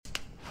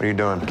What are you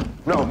doing?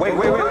 No, wait.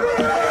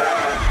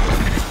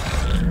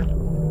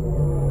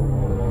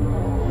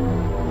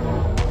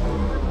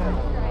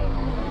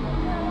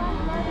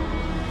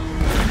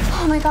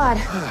 Oh my God.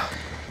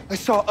 I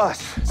saw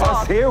us.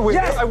 Us here?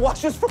 Yes, I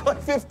watched this for like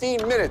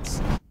 15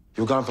 minutes.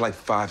 You were gone for like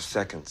 5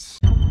 seconds.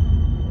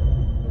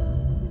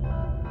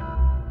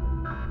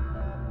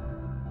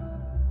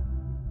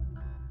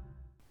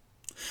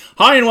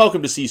 Hi and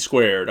welcome to C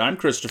Squared. I'm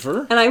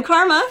Christopher. And I'm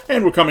Karma.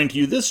 And we're coming to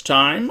you this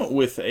time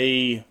with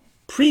a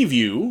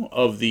preview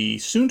of the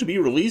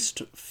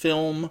soon-to-be-released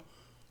film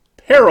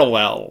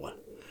Parallel.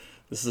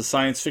 This is a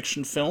science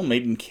fiction film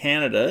made in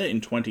Canada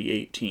in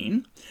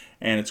 2018,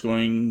 and it's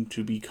going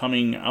to be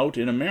coming out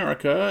in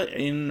America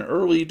in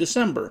early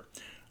December.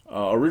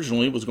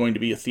 Originally, it was going to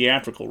be a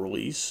theatrical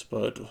release,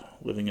 but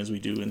living as we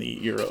do in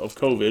the era of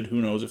COVID, who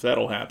knows if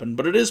that'll happen.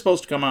 But it is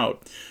supposed to come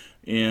out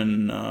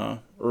in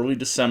early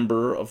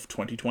December of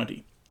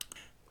 2020.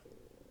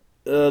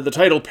 The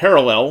title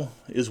Parallel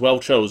is well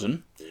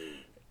chosen.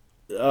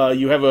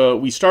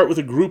 We start with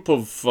a group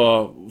of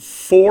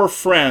 4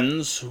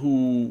 friends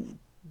who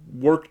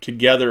work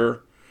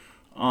together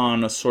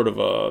on a sort of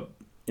a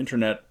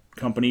internet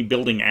company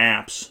building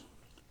apps.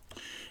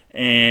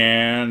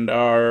 And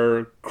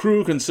our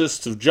crew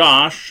consists of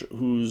Josh,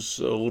 who's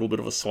a little bit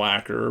of a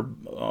slacker,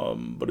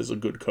 but is a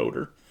good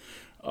coder.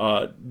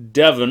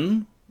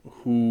 Devin,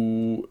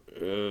 who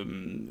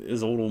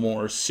is a little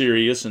more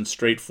serious and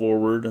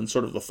straightforward and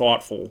sort of the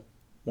thoughtful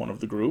one of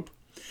the group.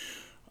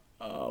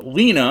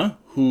 Lena,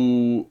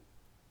 who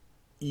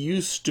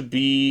used to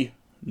be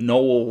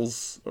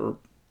Noel's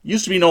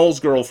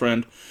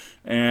girlfriend,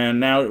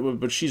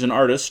 but she's an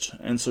artist,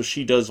 and so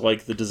she does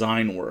like the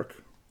design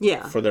work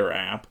for their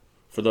app,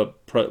 for the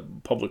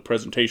public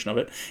presentation of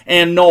it.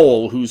 And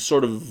Noel, who's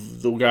sort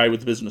of the guy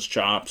with business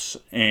chops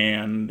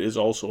and is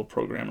also a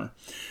programmer.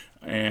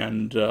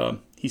 And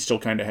he still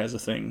kind of has a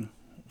thing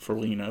for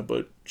Lena,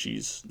 but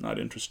she's not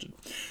interested.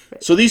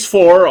 Right. So these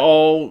 4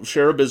 all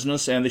share a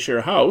business and they share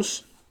a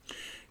house.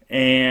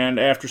 And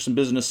after some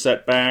business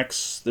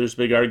setbacks, there's a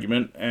big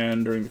argument.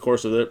 And during the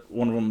course of it,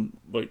 one of them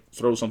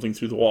throws something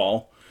through the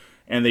wall.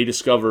 And they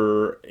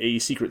discover a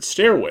secret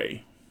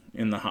stairway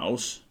in the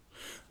house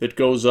that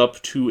goes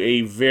up to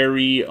a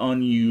very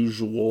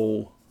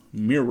unusual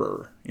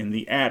mirror in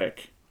the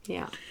attic.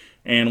 Yeah.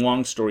 And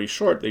long story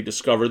short, they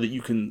discover that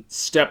you can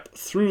step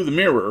through the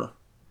mirror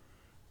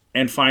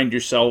and find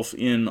yourself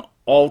in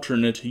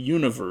alternate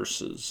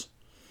universes,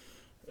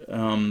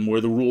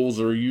 where the rules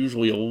are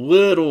usually a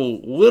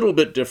little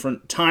bit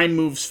different. Time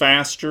moves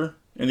faster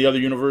in the other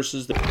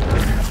universes.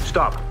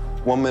 Stop.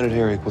 1 minute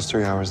here equals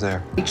 3 hours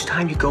there. Each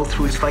time you go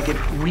through, it's like it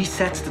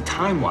resets the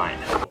timeline.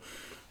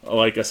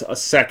 Like a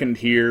second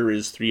here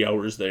is 3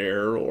 hours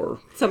there, or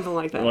something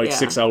like that.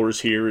 6 hours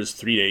here is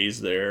 3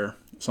 days there,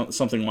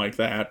 something like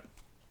that.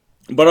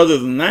 But other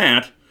than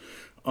that,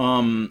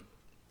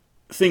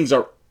 things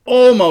are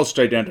almost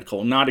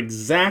identical, not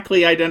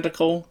exactly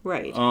identical.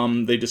 Right.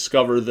 They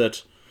discover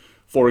that,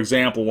 for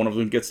example, one of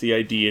them gets the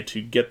idea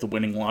to get the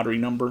winning lottery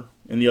number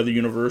in the other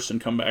universe and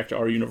come back to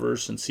our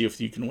universe and see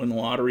if you can win the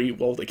lottery.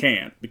 Well, they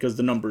can't, because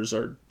the numbers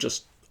are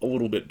just a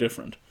little bit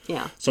different.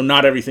 Yeah. So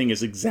not everything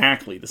is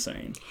exactly the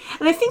same.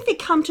 And I think they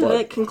come to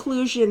the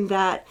conclusion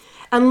that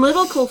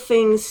analytical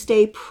things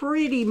stay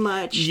pretty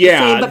much the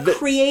same, but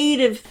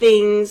creative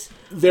things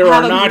there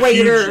have are a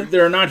greater...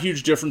 There are not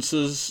huge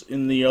differences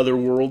in the other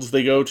worlds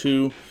they go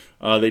to.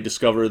 They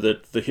discover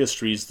that the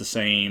history is the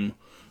same.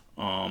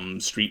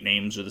 Street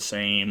names are the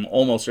same.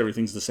 Almost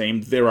everything's the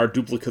same. There are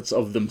duplicates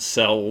of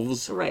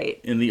themselves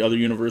in the other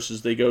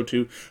universes they go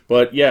to.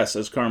 But yes,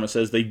 as Karma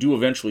says, they do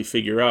eventually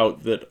figure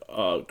out that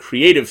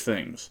creative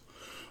things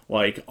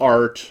like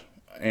art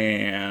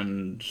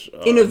and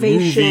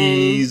innovation,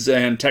 movies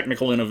and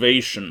technical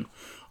innovation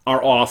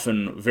are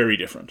often very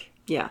different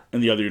in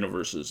the other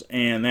universes.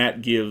 And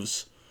that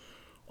gives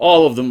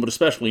all of them, but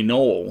especially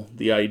Noel,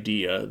 the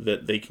idea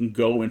that they can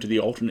go into the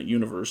alternate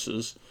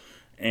universes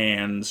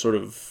and sort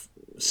of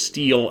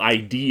steal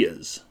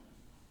ideas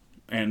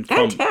and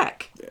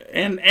tech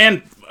and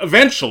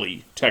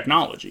eventually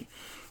technology,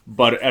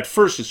 but at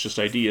first it's just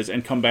ideas,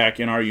 and come back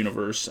in our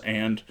universe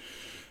and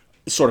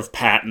sort of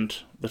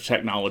patent the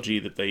technology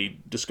that they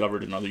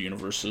discovered in other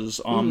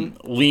universes.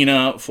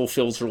 Lena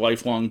fulfills her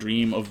lifelong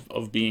dream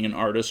of being an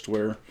artist,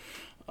 where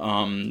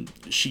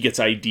she gets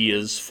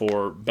ideas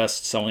for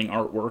best-selling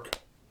artwork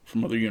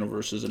from other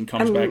universes and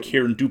comes back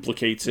here and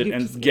duplicates it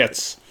and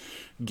gets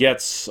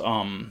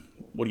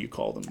what do you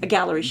call them? A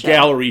gallery show.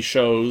 Gallery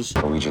shows.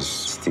 We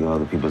just steal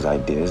other people's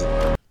ideas.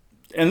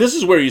 And this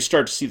is where you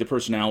start to see the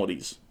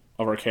personalities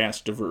of our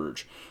cast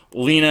diverge.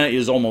 Lena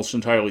is almost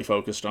entirely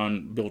focused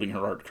on building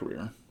her art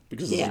career,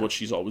 because this is what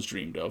she's always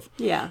dreamed of.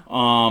 Yeah.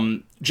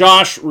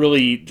 Josh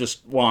really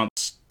just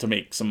wants to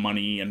make some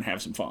money and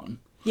have some fun.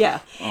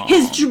 Yeah.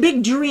 His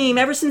big dream,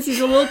 ever since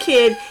he's a little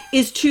kid,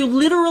 is to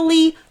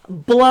literally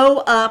blow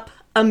up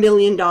 $1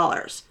 million.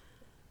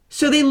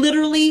 So they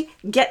literally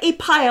get a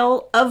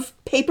pile of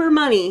paper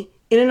money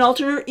in an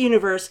alternate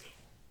universe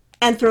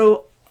and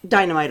throw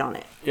dynamite on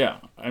it. Yeah,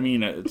 I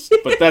mean,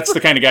 but that's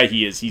the kind of guy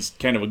he is. He's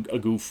kind of a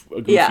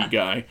goofy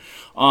guy.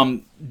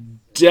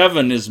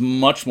 Devon is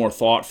much more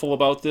thoughtful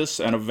about this,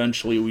 and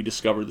eventually we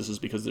discover this is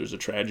because there's a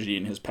tragedy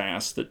in his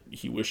past that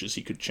he wishes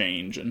he could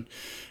change, and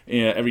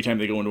every time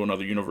they go into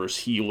another universe,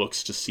 he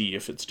looks to see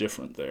if it's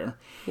different there.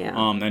 Yeah.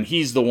 And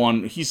he's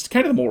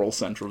kind of the moral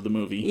center of the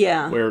movie.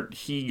 Yeah. Where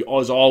he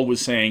is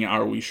always saying,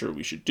 are we sure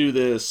we should do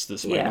this?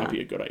 This might not be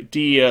a good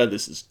idea.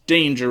 This is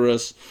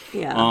dangerous.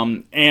 Yeah.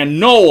 And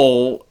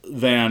Noel,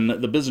 then,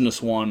 the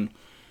business one,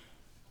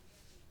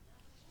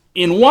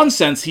 in one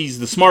sense, he's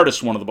the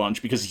smartest one of the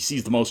bunch because he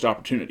sees the most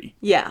opportunity.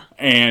 Yeah.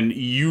 And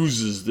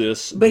uses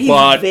this. But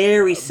he's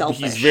very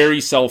selfish. He's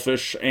very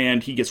selfish,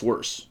 and he gets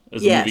worse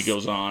as the movie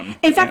goes on.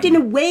 In fact, in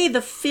a way,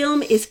 the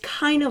film is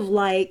kind of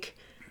like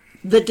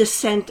the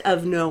descent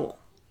of Noel.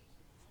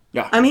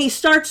 Yeah. I mean, he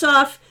starts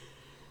off...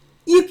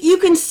 You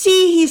can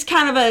see he's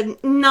kind of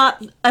a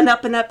not an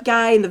up-and-up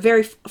guy in the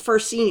very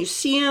first scene you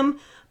see him.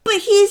 But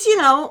he's,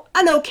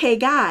 an okay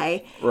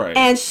guy. Right.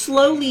 And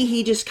slowly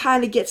he just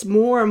kind of gets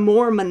more and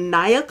more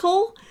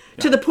maniacal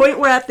to the point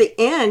where at the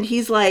end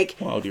he's like...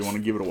 Well, do you want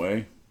to give it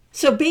away?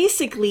 So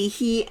basically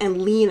he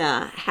and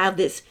Lena have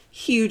this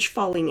huge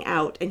falling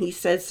out, and he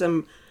says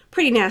some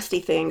pretty nasty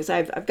things.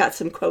 I've got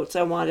some quotes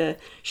I want to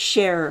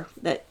share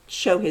that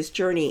show his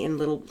journey in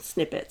little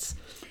snippets.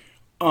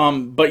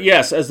 But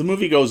yes, as the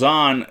movie goes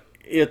on,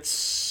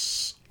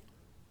 it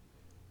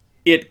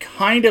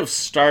kind of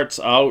starts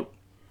out...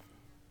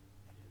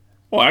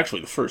 Well,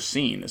 actually, the first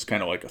scene is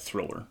kind of like a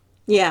thriller.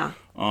 Yeah.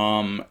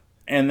 And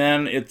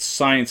then it's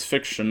science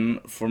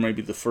fiction for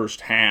maybe the first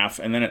half,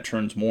 and then it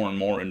turns more and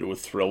more into a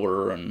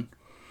thriller and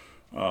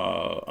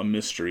a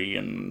mystery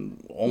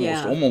and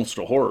almost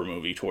a horror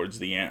movie towards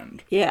the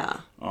end.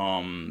 Yeah.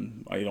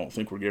 I don't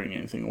think we're giving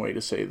anything away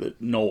to say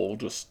that Noel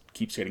just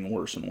keeps getting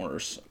worse and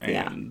worse,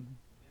 and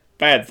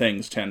bad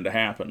things tend to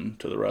happen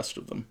to the rest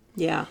of them.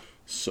 Yeah.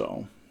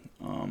 So,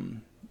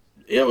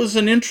 it was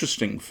an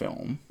interesting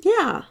film.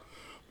 Yeah.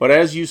 But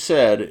as you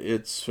said,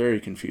 it's very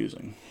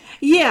confusing.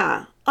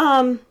 Yeah.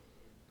 Well,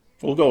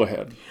 go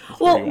ahead.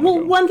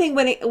 One thing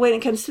when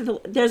it comes to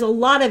there's a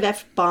lot of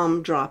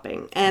F-bomb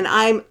dropping, and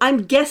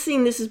I'm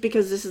guessing this is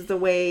because this is the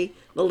way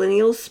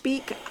millennials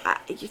speak.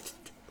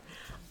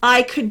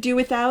 I could do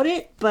without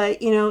it, but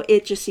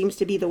it just seems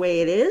to be the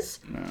way it is.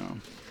 No.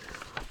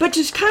 But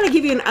just kind of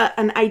give you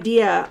an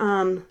idea.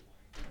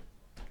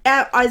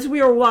 As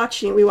we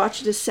watched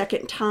it a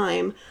second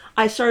time.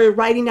 I started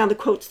writing down the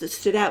quotes that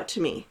stood out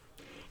to me.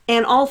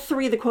 And all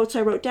three of the quotes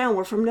I wrote down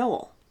were from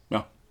Noel.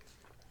 Yeah.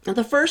 Now,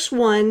 the first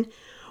one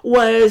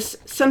was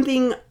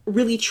something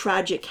really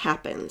tragic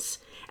happens.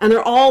 And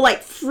they're all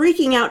like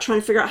freaking out, trying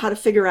to figure out how to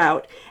figure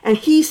out. And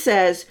he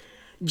says,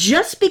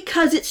 just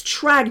because it's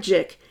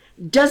tragic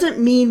doesn't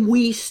mean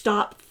we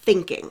stop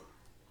thinking.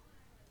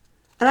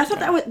 And I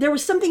thought there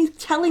was something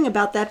telling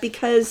about that,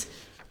 because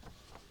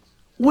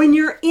when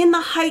you're in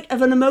the height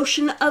of an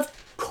emotion, of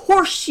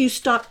course you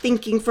stop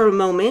thinking for a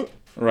moment.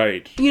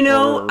 Right.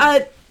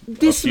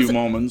 This a few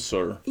moments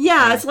or...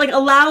 Yeah, it's like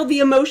allow the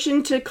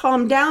emotion to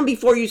calm down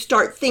before you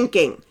start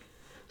thinking.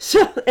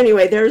 So,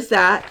 anyway, there's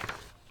that.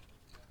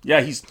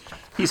 Yeah, he's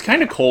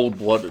kind of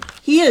cold-blooded.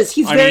 He is.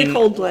 He's very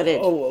cold-blooded.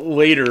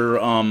 Later,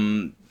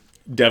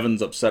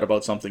 Devon's upset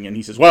about something, and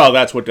he says, well,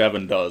 that's what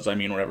Devon does. I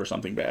mean, whenever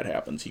something bad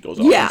happens, he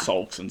goes off and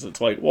sulks, and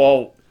it's like,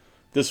 well,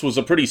 this was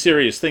a pretty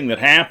serious thing that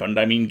happened.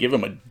 I mean, give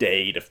him a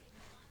day to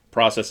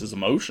process his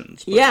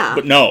emotions.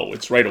 But no,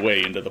 it's right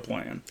away into the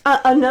plan.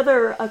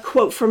 Another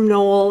quote from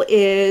Noel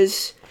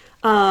is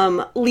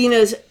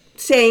Lena's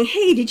saying,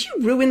 hey, did you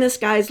ruin this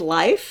guy's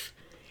life?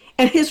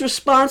 And his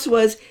response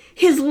was,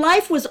 his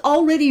life was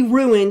already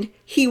ruined.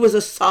 He was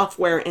a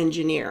software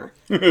engineer.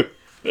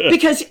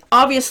 Because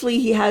obviously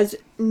he has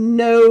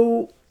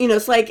no,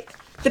 it's like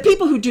the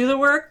people who do the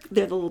work,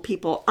 they're the little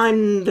people.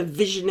 I'm the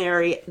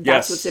visionary.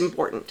 That's what's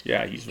important.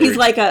 Yeah, he's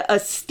like a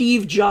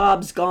Steve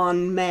Jobs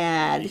gone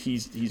mad.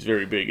 He's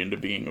very big into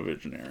being a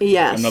visionary.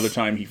 Yes. Another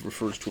time he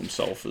refers to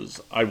himself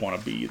as, I want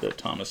to be the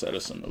Thomas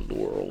Edison of the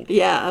world.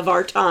 Yeah, of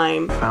our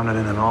time. Found it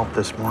in an alt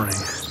this morning.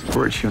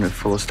 Storage unit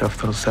full of stuff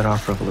that'll set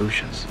off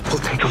revolutions. We'll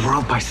take a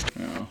world by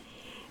storm. Yeah.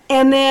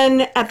 And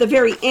then at the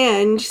very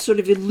end, sort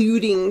of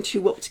alluding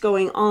to what's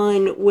going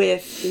on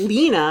with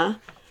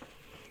Lena,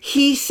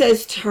 he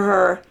says to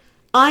her,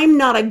 I'm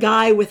not a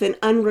guy with an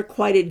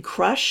unrequited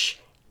crush.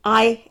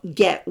 I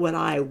get what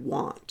I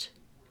want.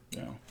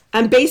 Yeah.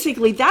 And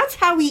basically, that's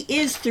how he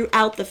is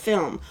throughout the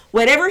film.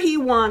 Whatever he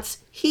wants,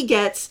 he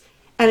gets,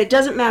 and it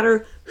doesn't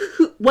matter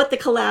what the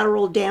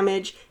collateral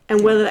damage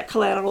and whether that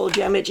collateral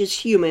damage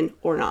is human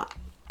or not.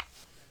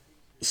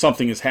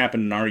 Something has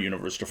happened in our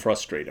universe to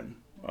frustrate him.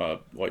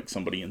 Like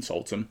somebody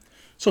insults him.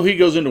 So he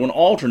goes into an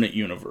alternate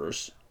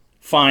universe,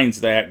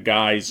 finds that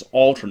guy's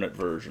alternate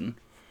version,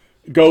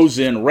 goes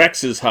in,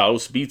 wrecks his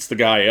house, beats the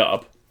guy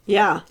up.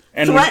 Yeah.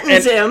 And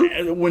threatens him.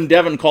 And when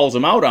Devon calls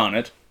him out on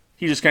it,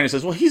 he just kind of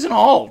says, well, he's an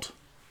alt.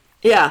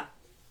 Yeah.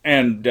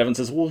 And Devon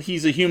says, well,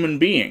 he's a human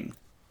being.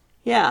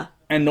 Yeah.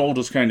 And Noel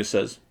just kind of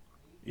says,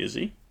 is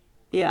he?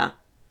 Yeah.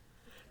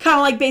 Kind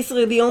of like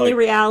basically the only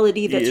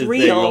reality that's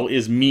real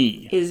is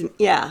me.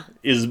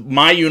 Is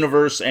my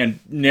universe, and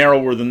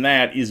narrower than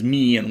that is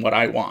me and what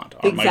I want,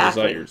 are my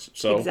desires.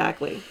 So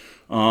exactly.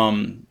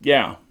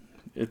 Yeah,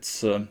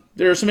 it's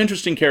there are some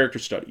interesting character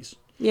studies.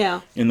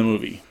 Yeah. In the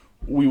movie,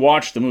 we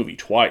watched the movie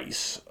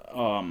twice.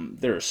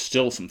 There are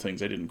still some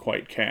things I didn't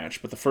quite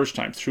catch, but the first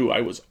time through,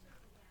 I was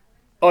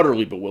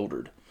utterly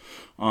bewildered.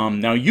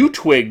 Now you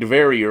twigged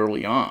very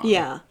early on.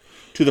 Yeah.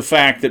 To the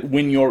fact that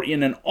when you're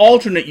in an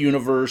alternate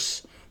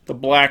universe, the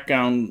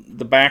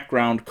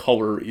background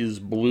color is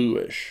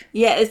bluish.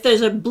 Yeah,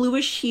 there's a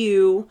bluish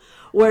hue,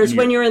 whereas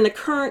when you're in the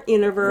current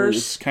universe,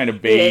 it's kind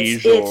of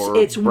beige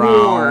it's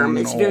brown warm.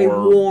 It's very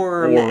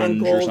warm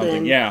and golden. Or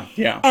something. Yeah.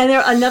 And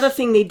another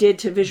thing they did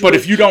to visually... But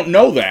if you don't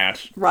know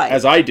that, right,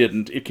 as I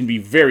didn't, it can be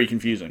very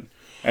confusing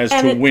as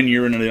to when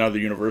you're in another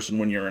universe and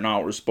when you're in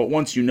ours. But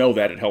once you know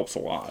that, it helps a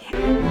lot.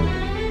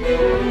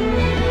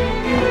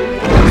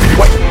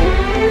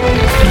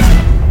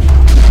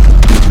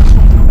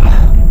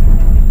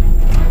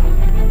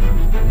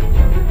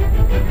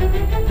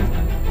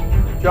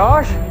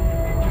 Josh?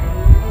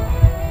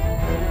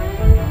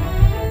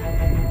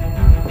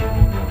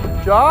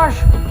 Josh?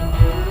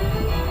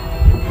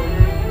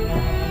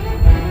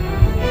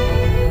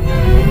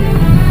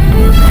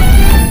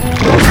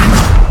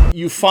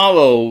 You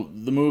follow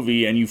the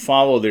movie and you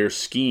follow their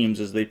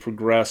schemes as they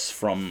progress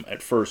from,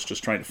 at first,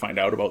 just trying to find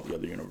out about the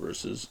other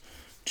universes,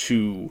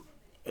 to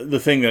the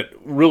thing that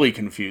really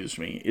confused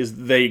me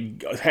is they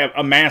have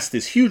amassed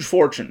this huge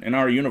fortune in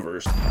our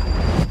universe.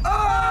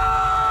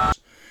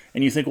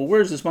 And you think, well,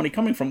 where's this money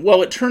coming from?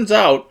 Well, it turns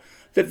out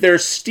that they're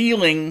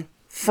stealing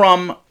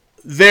from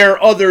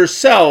their other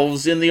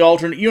selves in the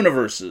alternate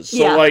universes.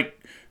 So, like,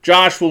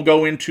 Josh will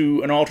go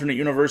into an alternate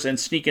universe and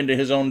sneak into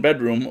his own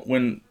bedroom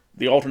when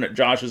the alternate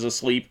Josh is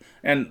asleep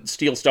and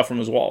steal stuff from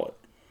his wallet.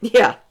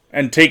 Yeah.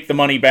 And take the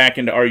money back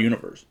into our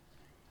universe.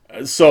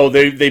 So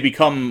they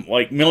become,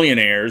 like,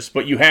 millionaires,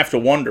 but you have to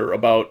wonder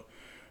about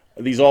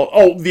these all...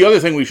 Oh, the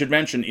other thing we should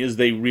mention is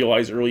they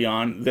realize early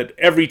on that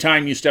every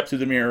time you step through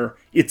the mirror,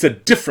 it's a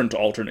different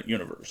alternate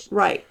universe.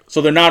 Right.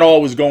 So they're not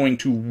always going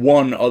to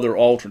one other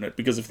alternate,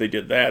 because if they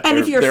did that,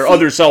 their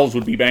other selves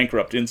would be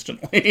bankrupt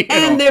instantly.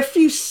 And their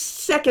few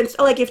seconds...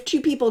 Like, if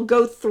two people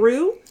go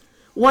through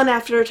one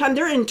after a time,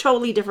 they're in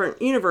totally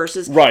different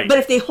universes. Right. But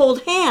if they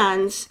hold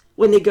hands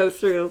when they go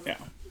through,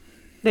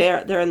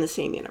 they're in the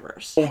same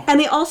universe. Oh.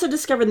 And they also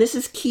discover, and this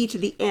is key to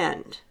the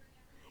end,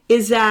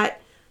 is that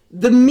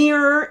the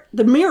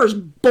mirror's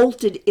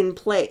bolted in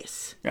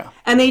place. Yeah.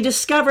 And they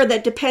discover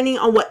that depending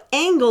on what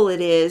angle it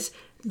is,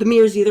 the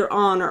mirror's either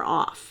on or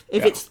off.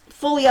 If it's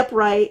fully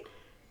upright,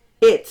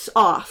 it's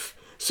off.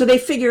 So they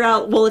figure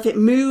out, well, if it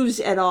moves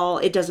at all,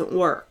 it doesn't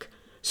work.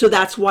 So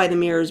that's why the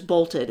mirror is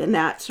bolted, and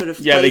that sort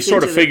of they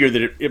sort of figure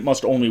that it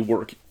must only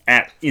work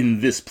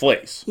in this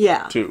place.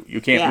 Yeah. Too. You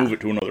can't move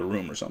it to another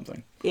room or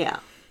something. Yeah.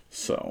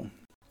 So.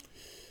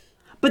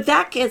 But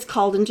that gets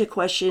called into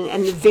question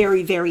in the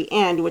very, very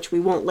end, which we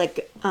won't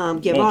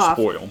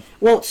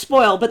Won't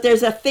spoil. But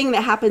there's a thing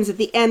that happens at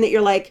the end that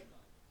you're like,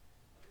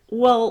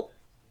 well,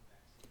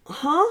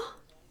 huh?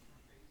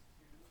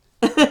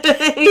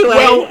 Anyway.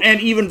 Well,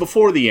 and even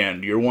before the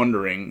end, you're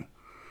wondering.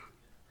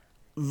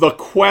 The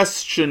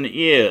question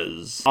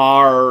is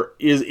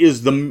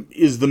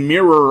the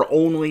mirror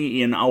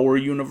only in our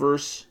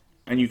universe,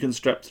 and you can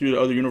step through the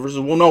other universes?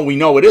 Well, no, we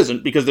know it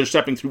isn't, because they're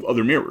stepping through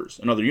other mirrors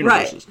and other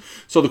universes. Right.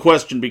 So the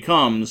question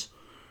becomes,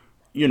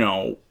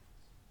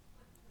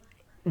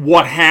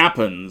 what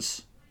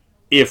happens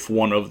if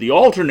one of the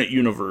alternate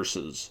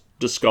universes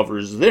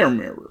discovers their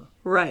mirror?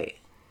 Right.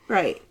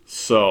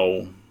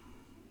 So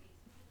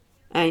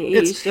and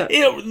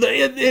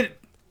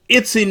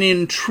it's an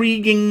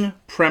intriguing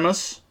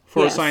premise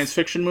for a science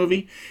fiction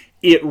movie.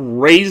 It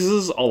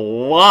raises a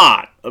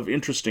lot of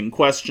interesting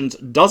questions.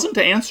 Doesn't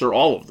answer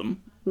all of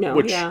them,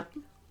 which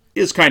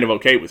is kind of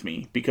okay with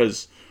me,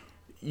 because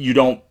you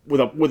don't,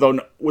 with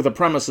a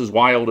premise as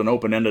wild and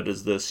open-ended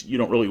as this, you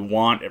don't really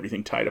want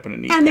everything tied up in a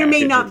neat package. And there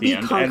may not be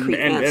concrete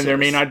answers. And there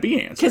may not be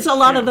answers. Because a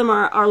lot of them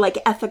are like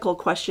ethical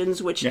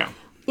questions, which,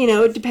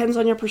 it depends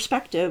on your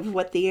perspective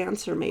what the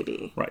answer may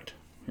be. Right.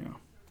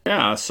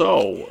 Yeah,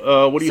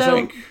 so, what do you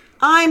think?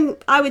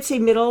 I would say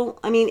middle.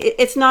 I mean,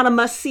 it's not a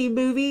must-see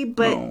movie,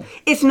 but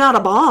it's not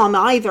a bomb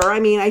either. I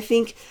mean, I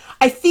think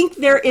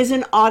there is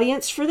an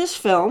audience for this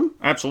film.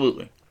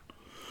 Absolutely.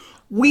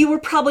 We were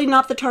probably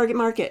not the target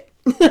market.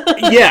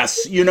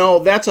 Yes,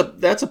 that's a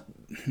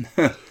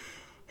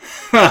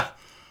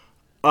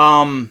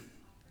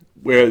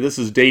where this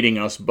is dating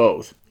us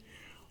both.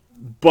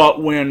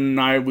 But when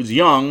I was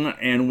young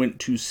and went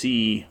to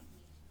see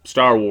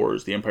Star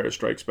Wars, The Empire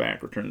Strikes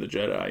Back, Return of the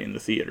Jedi in the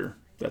theater,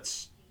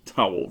 that's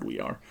how old we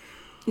are.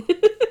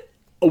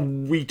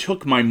 We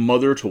took my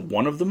mother to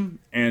one of them,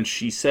 and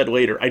she said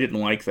later, I didn't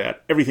like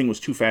that. Everything was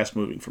too fast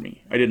moving for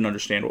me. I didn't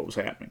understand what was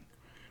happening.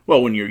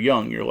 Well, when you're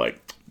young, you're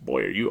like,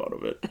 boy, are you out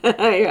of it.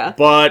 Yeah.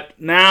 But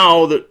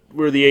now that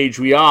we're the age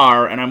we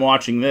are, and I'm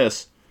watching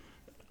this,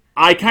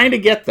 I kind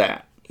of get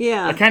that.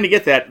 Yeah. I kind of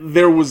get that.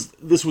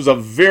 This was a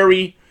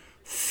very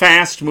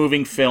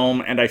fast-moving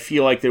film, and I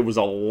feel like there was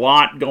a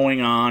lot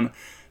going on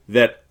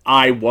that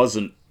I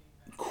wasn't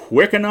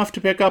quick enough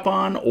to pick up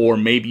on, or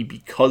maybe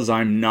because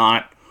I'm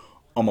not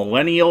a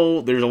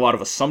millennial, there's a lot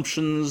of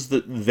assumptions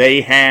that they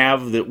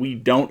have that we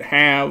don't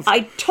have.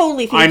 I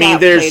totally think I mean, that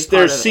played part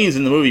there's of it. scenes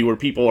in the movie where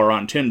people are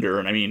on Tinder,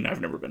 and I mean, I've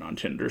never been on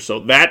Tinder,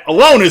 so that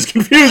alone is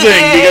confusing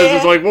because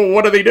it's like, well,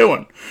 what are they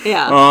doing?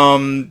 Yeah.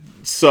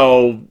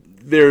 So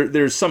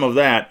there's some of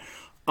that.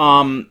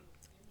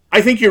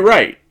 I think you're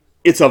right.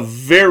 It's a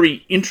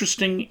very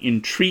interesting,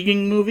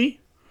 intriguing movie.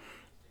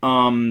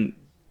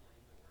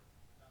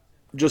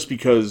 Just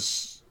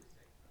because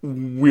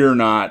we're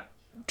not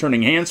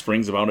turning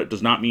handsprings about it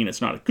does not mean it's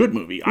not a good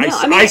movie.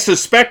 I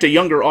suspect a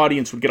younger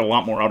audience would get a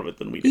lot more out of it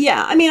than we did.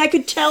 Yeah, I mean, I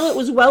could tell it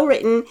was well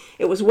written.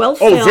 It was well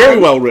filmed. Oh, very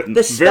well written.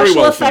 The very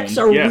special well effects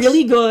filmed. are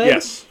really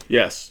good.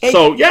 Yes.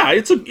 So yeah,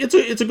 it's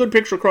a good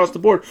picture across the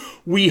board.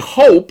 We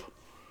hope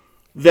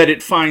that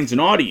it finds an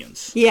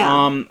audience.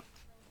 Yeah.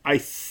 I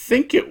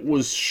think it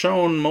was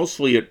shown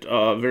mostly at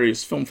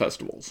various film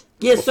festivals.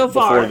 Yes, so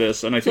far. Before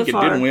this, and I think it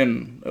did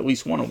win at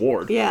least one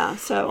award. Yeah.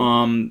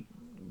 So.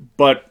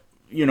 But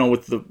you know,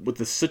 with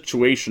the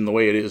situation the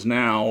way it is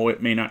now,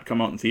 it may not come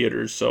out in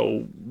theaters.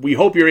 So we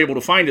hope you're able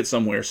to find it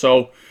somewhere.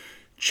 So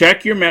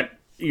check your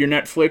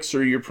Netflix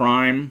or your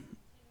Prime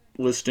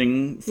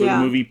listing for the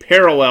movie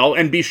Parallel,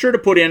 and be sure to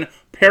put in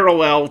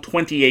Parallel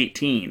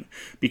 2018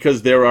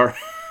 because there are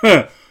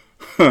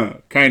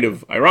kind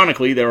of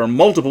ironically there are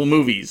multiple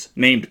movies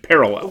named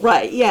Parallel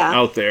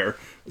out there.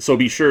 So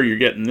be sure you're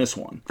getting this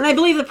one. And I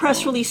believe the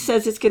press release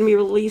says it's going to be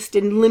released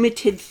in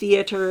limited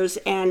theaters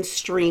and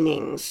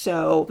streaming.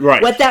 So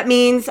what that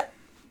means,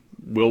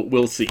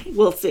 we'll see.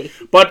 We'll see.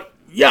 But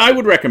yeah, I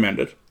would recommend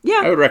it.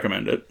 Yeah. I would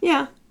recommend it.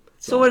 Yeah.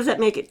 So what does that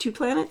make it? 2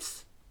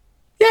 planets?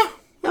 Yeah,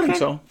 I think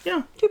so.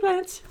 Yeah. 2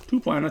 planets.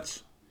 2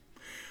 planets.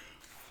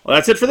 Well,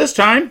 that's it for this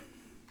time.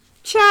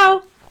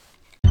 Ciao.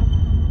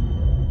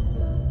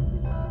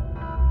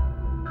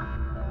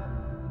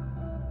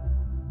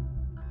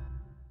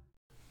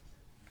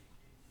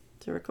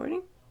 Is it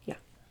recording? Yeah.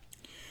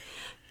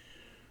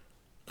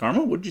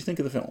 Karma, what did you think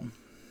of the film?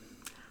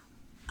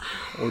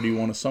 Or do you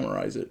want to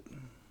summarize it?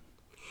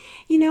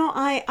 You know,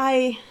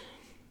 I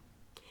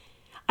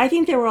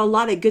think there were a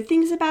lot of good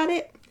things about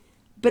it,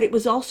 but it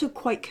was also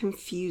quite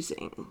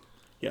confusing.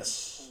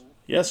 Yes.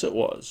 Yes, it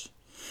was.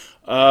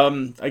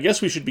 I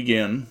guess we should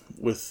begin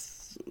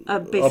with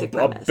a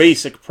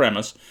basic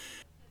premise.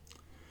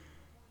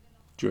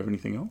 Do you have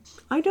anything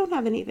else? I don't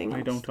have anything else.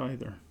 I don't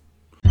either.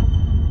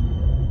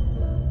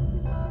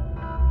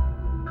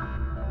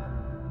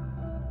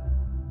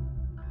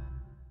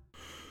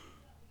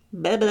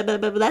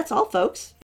 That's all, folks.